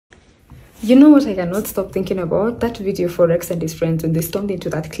You know what I cannot stop thinking about? That video for Rex and his friends when they stormed into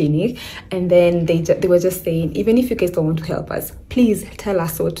that clinic, and then they were just saying, even if you guys don't want to help us, please tell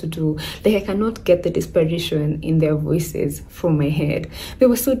us what to do. Like, I cannot get the desperation in their voices from my head. They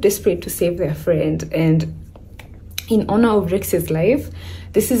were so desperate to save their friend, and in honor of Rex's life,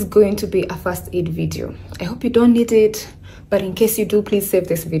 this is going to be a first aid video. I hope you don't need it, but in case you do, please save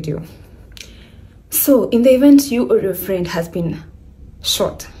this video. So in the event you or your friend has been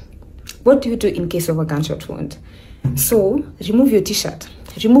shot, what do you do in case of a gunshot wound? So remove your t-shirt.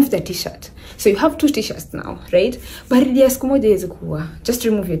 Remove the t-shirt. So you have 2 t-shirts now, right? But just remove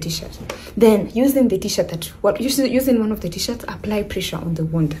your t-shirt. Then using the t-shirt using one of the t-shirts, apply pressure on the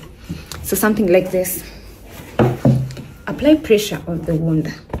wound. So something like this. Apply pressure on the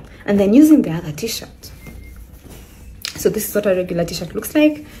wound. And then using the other t-shirt. So this is what a regular t-shirt looks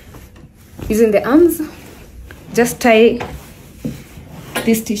like. Using the arms, just tie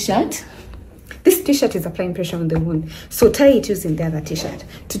this t-shirt. This t-shirt is applying pressure on the wound, so tie it using the other t-shirt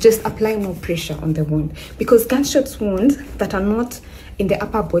to just apply more pressure on the wound, because gunshot wounds that are not in the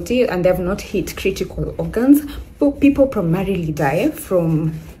upper body and they have not hit critical organs, people primarily die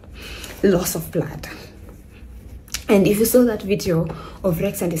from loss of blood. And if you saw that video of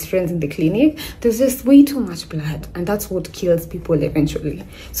Rex and his friends in the clinic, there's just way too much blood, and that's what kills people eventually.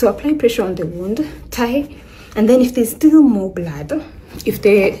 So apply pressure on the wound, tie, and then if there's still more blood, if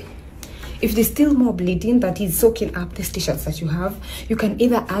there's still more bleeding that is soaking up the t-shirts that you have, you can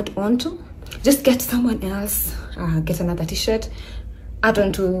either add on to, just get someone else, get another t-shirt, add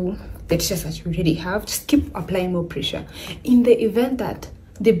on to the t-shirts that you already have. Just keep applying more pressure. In the event that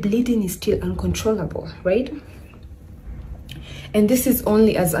the bleeding is still uncontrollable, right? And this is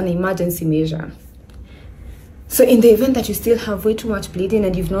only as an emergency measure. So in the event that you still have way too much bleeding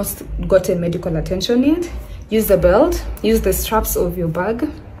and you've not gotten medical attention yet, use the belt, use the straps of your bag,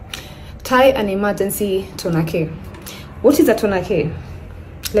 tie an emergency tourniquet. What is a tourniquet?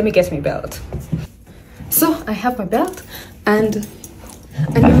 Let me get my belt. So I have my belt, and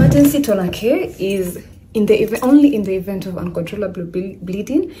an emergency tourniquet is only in the event of uncontrollable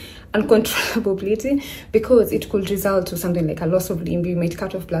bleeding, because it could result to something like a loss of limb. You might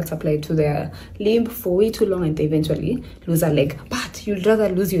cut off blood supply to their limb for way too long and they eventually lose a leg. But you'd rather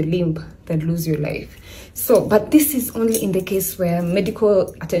lose your limb than lose your life. So, but this is only in the case where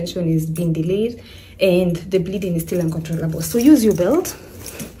medical attention is being delayed and the bleeding is still uncontrollable. So use your belt.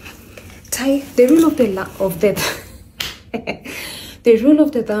 Tie. The rule of the rule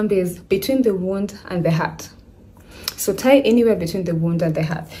of the thumb is between the wound and the heart. So tie anywhere between the wound and the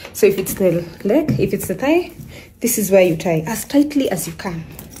heart. So if it's the leg, if it's the thigh, this is where you tie as tightly as you can.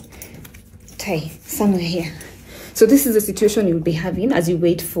 Tie somewhere here. So this is the situation you'll be having as you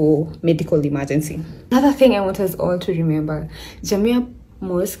wait for medical emergency. Another thing I want us all to remember, Jamia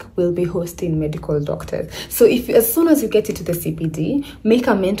Mosque will be hosting medical doctors. So if as soon as you get into the CPD, make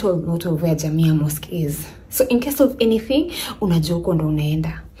a mental note of where Jamia Mosque is. So in case of anything, unajua uko ndo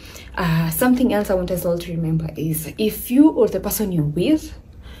unaenda. Something else I want us all to remember is if you or the person you're with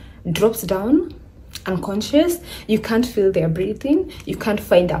drops down unconscious, you can't feel their breathing, you can't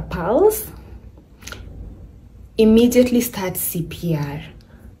find a pulse, immediately start CPR.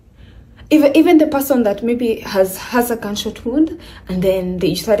 Even the person that maybe has a gunshot wound and then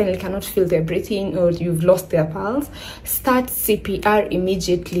they suddenly cannot feel their breathing or you've lost their pulse, start CPR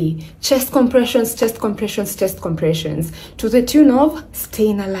immediately. Chest compressions, chest compressions, chest compressions, to the tune of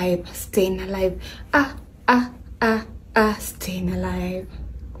staying alive, staying alive, staying alive.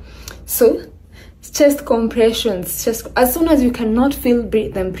 So chest compressions, as soon as you cannot feel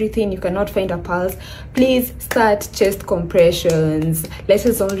them breathing, you cannot find a pulse, please start chest compressions. Let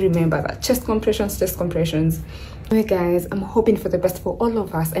us all remember that. Chest compressions, chest compressions. Anyway guys, I'm hoping for the best for all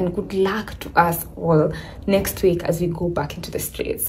of us, and good luck to us all next week as we go back into the streets.